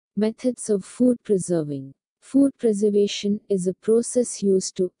Methods of food preserving. Food preservation is a process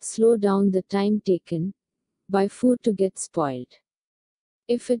used to slow down the time taken by food to get spoiled.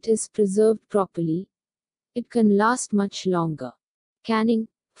 If it is preserved properly, it can last much longer. Canning.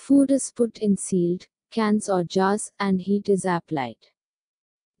 Food is put in sealed cans or jars and heat is applied.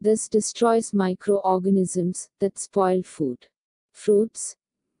 This destroys microorganisms that spoil food. Fruits,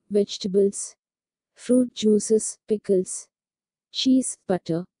 vegetables, fruit juices, pickles, cheese,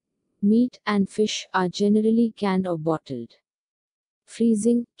 butter, meat, and fish are generally canned or bottled.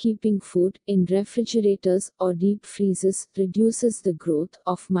 Freezing, keeping food in refrigerators or deep freezers reduces the growth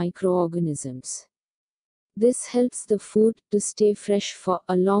of microorganisms. This helps the food to stay fresh for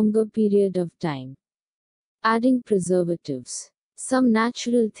a longer period of time. Adding preservatives. Some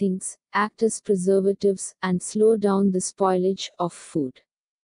natural things act as preservatives and slow down the spoilage of food.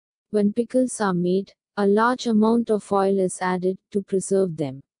 When pickles are made, a large amount of oil is added to preserve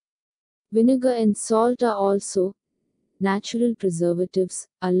them. Vinegar and salt are also natural preservatives.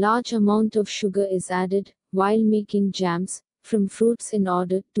 A large amount of sugar is added while making jams from fruits in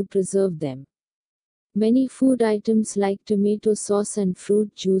order to preserve them. Many food items like tomato sauce and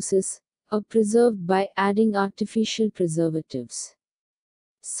fruit juices are preserved by adding artificial preservatives.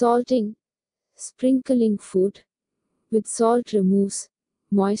 Salting. Sprinkling food with salt removes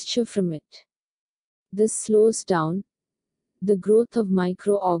moisture from it. This slows down the growth of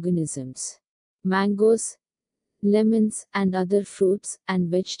microorganisms. Mangoes, lemons, and other fruits and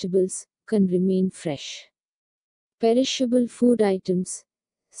vegetables can remain fresh. Perishable food items,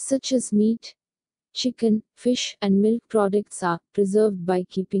 such as meat, chicken, fish, and milk products are preserved by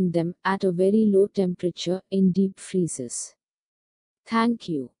keeping them at a very low temperature in deep freezers. Thank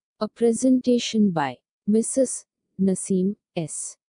you. A presentation by Mrs. Naseem S.